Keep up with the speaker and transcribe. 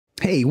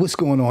Hey, what's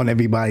going on,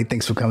 everybody?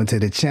 Thanks for coming to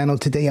the channel.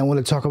 Today I want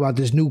to talk about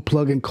this new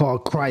plugin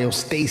called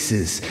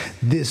Cryostasis.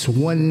 This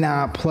one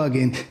knob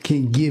plugin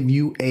can give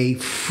you a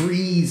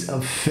freeze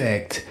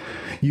effect.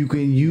 You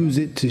can use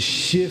it to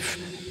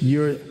shift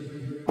your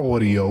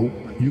audio.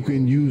 You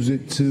can use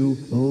it to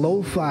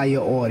lo-fi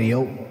your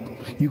audio.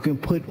 You can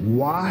put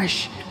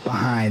wash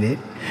behind it.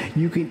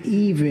 You can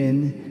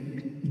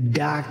even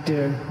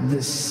doctor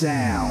the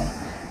sound.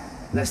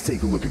 Let's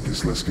take a look at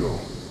this. Let's go.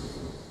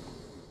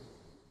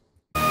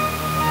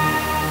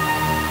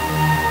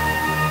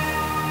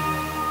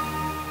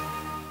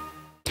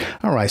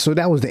 All right, so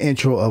that was the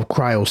intro of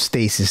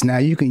Cryostasis. Now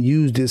you can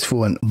use this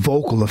for a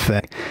vocal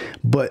effect,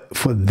 but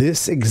for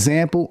this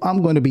example,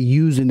 I'm going to be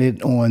using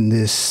it on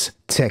this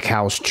tech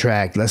house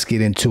track. Let's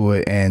get into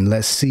it and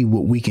let's see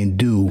what we can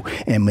do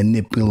and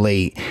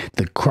manipulate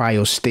the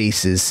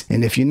Cryostasis.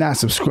 And if you're not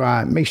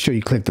subscribed, make sure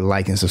you click the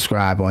like and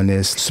subscribe on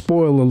this.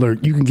 Spoiler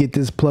alert, you can get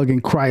this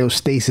plugin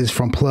Cryostasis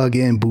from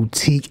Plugin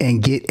Boutique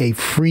and get a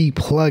free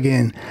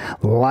plugin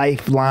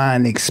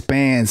Lifeline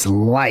Expanse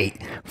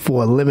Lite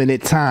for a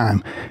limited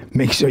time.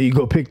 Make sure you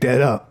go pick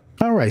that up.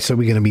 All right, so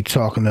we're going to be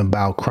talking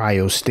about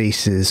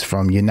Cryostasis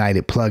from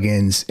United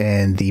Plugins,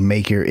 and the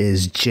maker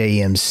is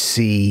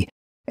JMC.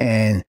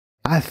 And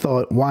I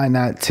thought, why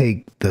not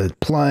take the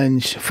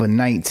plunge for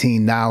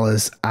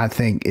 $19? I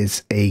think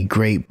it's a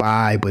great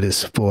buy, but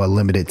it's for a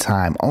limited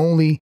time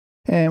only.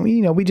 And,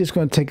 you know, we're just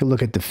going to take a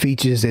look at the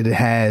features that it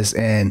has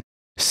and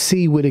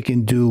see what it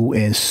can do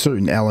in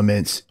certain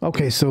elements.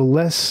 Okay, so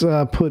let's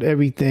put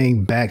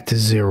everything back to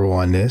zero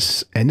on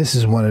this. And this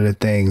is one of the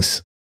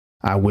things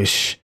I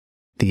wish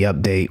the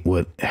update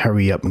would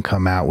hurry up and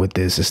come out with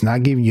this. It's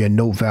not giving you a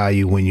note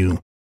value when you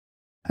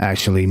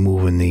actually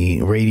moving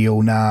the radio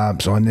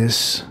knobs on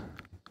this.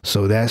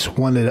 So that's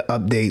one of the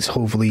updates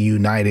hopefully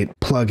United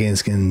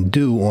Plugins can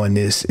do on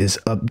this, is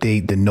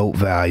update the note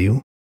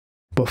value.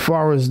 But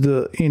far as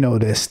the, you know,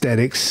 the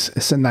aesthetics,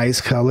 it's a nice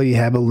color. You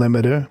have a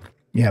limiter,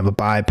 you have a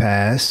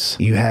bypass,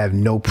 you have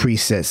no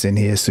presets in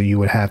here, so you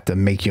would have to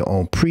make your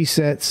own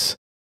presets.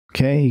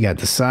 Okay, you got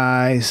the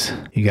size,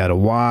 you got a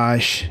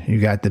wash, you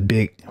got the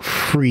big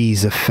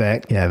freeze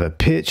effect, you have a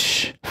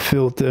pitch,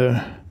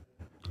 filter,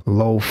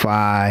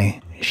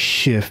 lo-fi,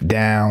 shift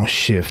down,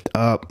 shift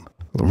up,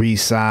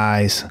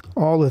 resize,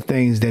 all the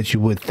things that you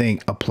would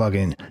think a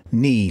plugin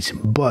needs.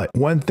 But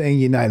one thing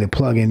United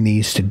Plugin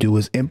needs to do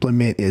is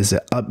implement is an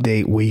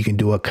update where you can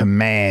do a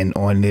command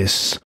on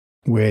this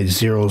where it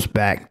zeroes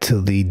back to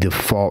the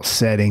default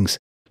settings.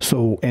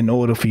 So in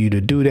order for you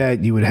to do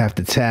that, you would have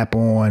to tap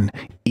on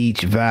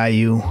each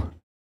value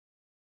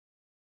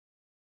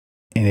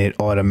and it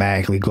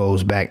automatically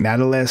goes back. Now,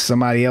 unless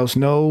somebody else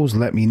knows,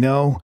 let me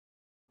know.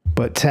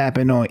 But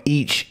tapping on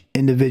each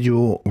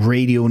individual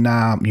radio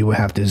knob, you will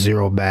have to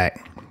zero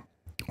back.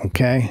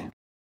 Okay.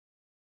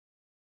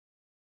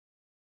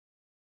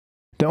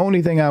 The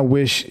only thing I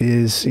wish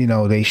is, you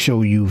know, they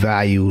show you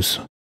values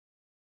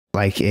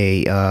like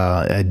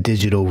a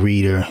digital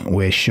reader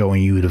where it's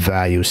showing you the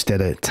value instead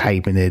of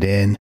typing it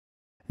in.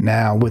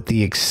 Now, with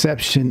the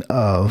exception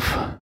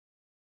of,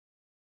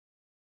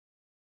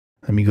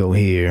 let me go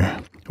here.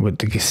 With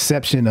the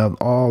exception of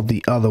all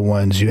the other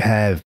ones, you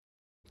have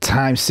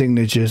time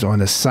signatures on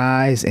the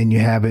size and you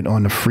have it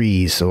on the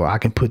freeze. So I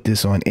can put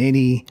this on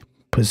any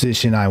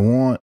position I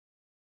want.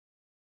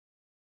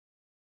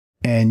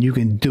 And you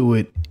can do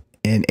it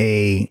in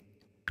a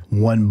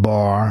 1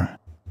 bar,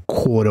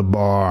 quarter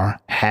bar,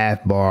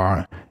 half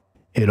bar.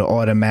 It'll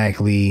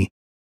automatically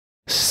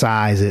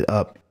size it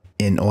up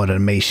in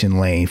automation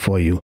lane for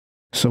you.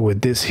 So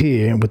with this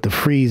here, with the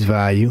freeze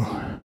value,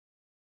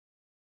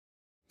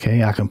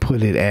 okay, I can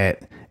put it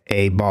at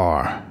a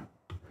bar.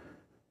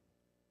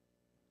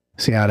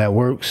 See how that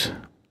works?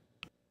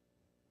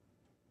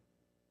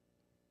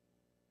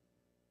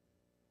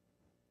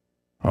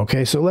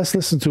 Okay, so let's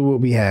listen to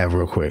what we have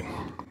real quick.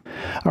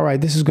 All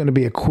right, this is going to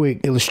be a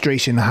quick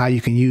illustration of how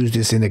you can use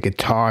this in a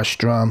guitar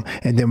strum,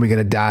 and then we're going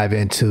to dive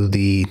into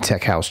the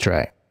tech house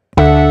track.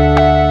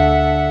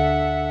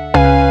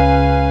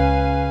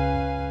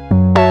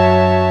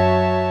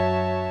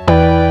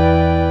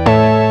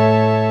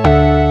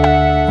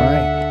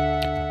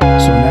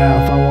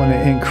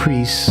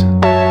 Increase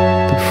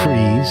the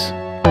freeze,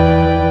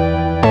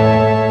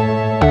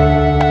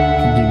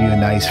 can give you a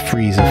nice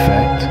freeze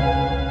effect,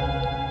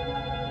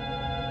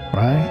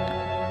 right?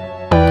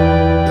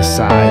 The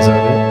size of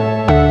it,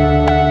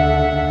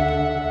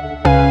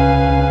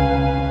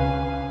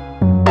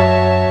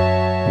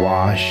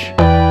 wash.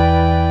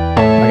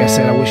 Like I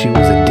said, I wish it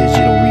was a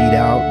digital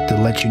readout to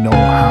let you know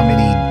how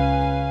many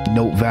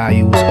note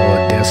values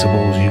or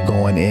decibels you're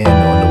going in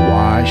on the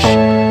wash.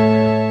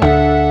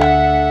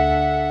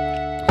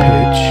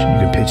 You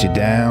can pitch it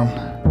down.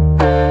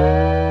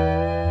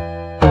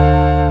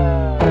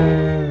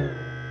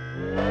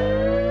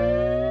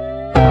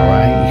 All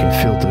right, you can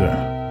filter,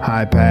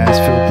 high pass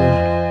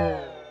filter,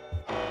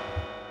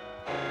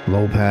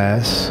 low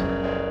pass,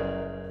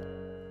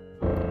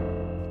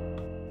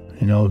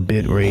 you know,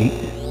 bit rate.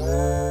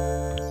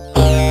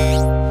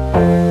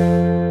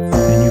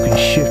 And you can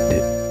shift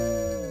it.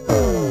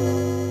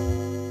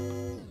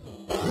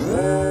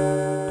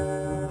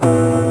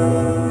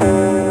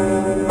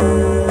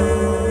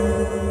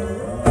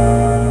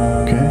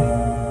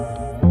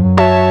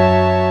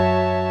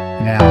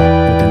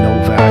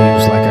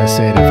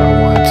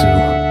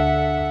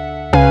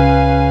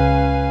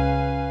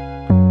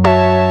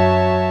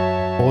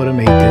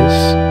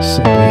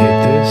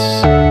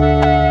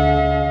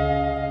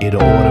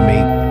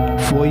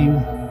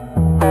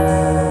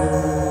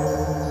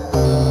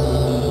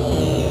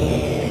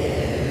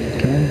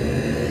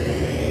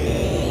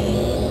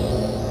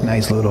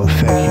 Nice little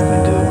effect you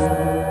can do.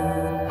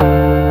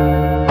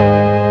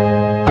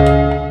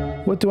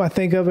 What do I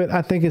think of it?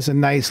 I think it's a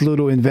nice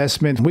little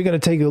investment. We're going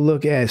to take a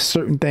look at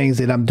certain things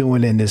that I'm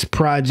doing in this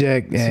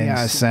project and see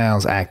how it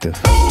sounds active.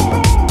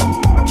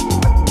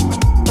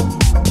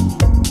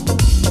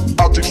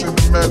 Objects in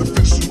the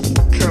metaphysical,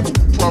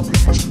 chemical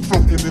properties,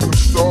 floating in the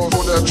stars,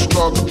 or that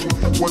astrology.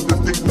 What the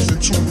thing was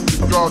into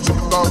the gods of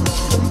mythology.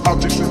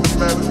 Objects in the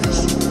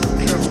metaphysical,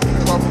 chemical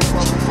properties,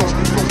 floating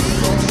in the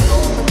stars.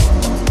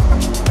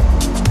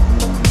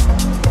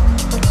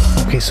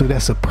 Okay, so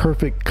that's a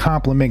perfect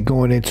complement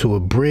going into a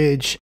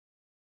bridge.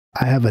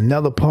 I have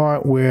another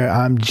part where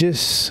I'm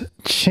just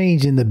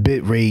changing the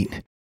bit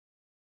rate.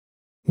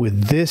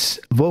 With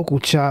this vocal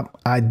chop,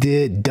 I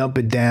did dump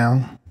it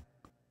down.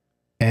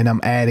 And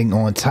I'm adding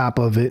on top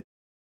of it,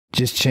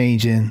 just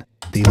changing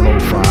the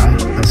lo-fi.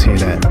 Let's hear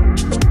that.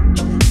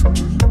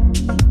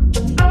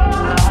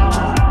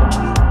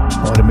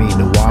 What I mean,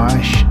 the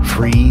wash,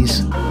 freeze,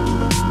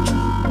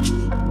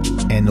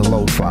 and the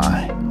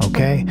lo-fi,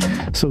 okay?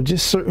 So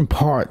just certain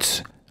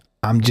parts,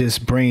 I'm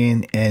just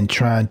bringing and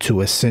trying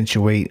to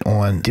accentuate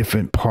on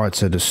different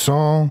parts of the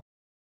song.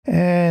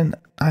 And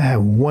I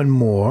have one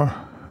more.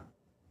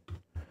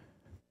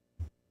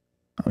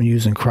 I'm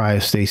using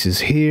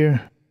Cryostasis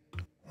here.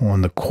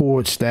 On the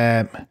chord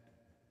stab.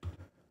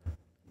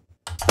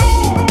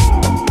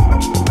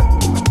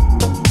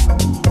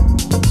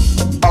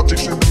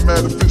 Objects in the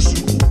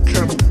metaphysical,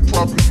 chemical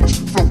properties,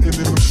 floating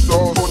in the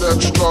stars, or that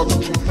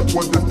astrology.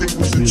 What the thing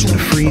was into using the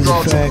freeze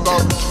effect.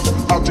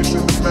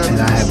 And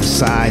I have the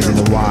size and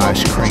the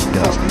wash cranked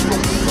up.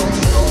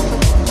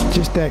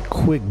 Just that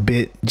quick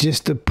bit,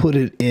 just to put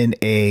it in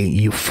a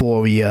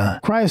euphoria.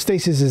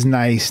 Cryostasis is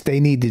nice. They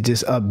need to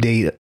just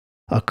update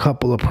a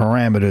couple of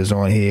parameters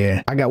on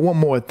here. I got one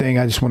more thing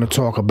I just want to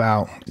talk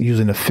about,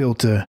 using a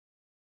filter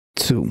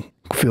to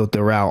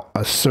filter out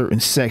a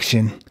certain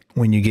section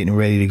when you're getting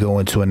ready to go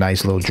into a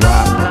nice little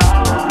drop.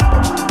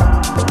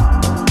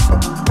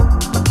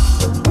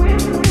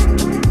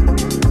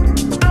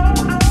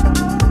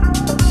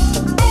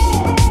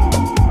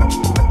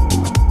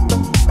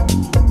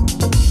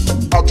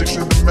 Objects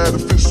in the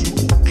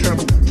metaphysical,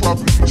 chemical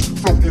properties,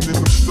 floating in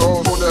the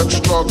stars, or that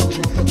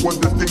astrology. What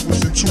the thing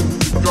was into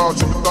the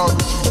gods of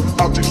mythology.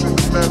 Objects in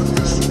the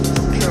metaphysical,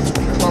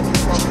 chemical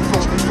properties,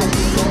 floating in the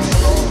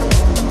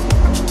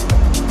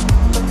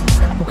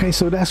stars. Okay,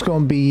 so that's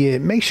going to be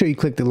it. Make sure you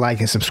click the like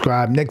and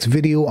subscribe. Next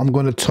video I'm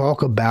going to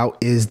talk about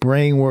is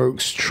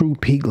Brainworks True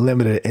Peak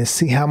Limiter and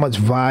see how much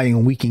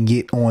volume we can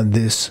get on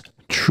this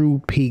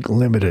True Peak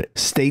Limiter.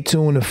 Stay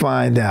tuned to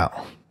find out.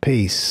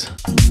 Peace.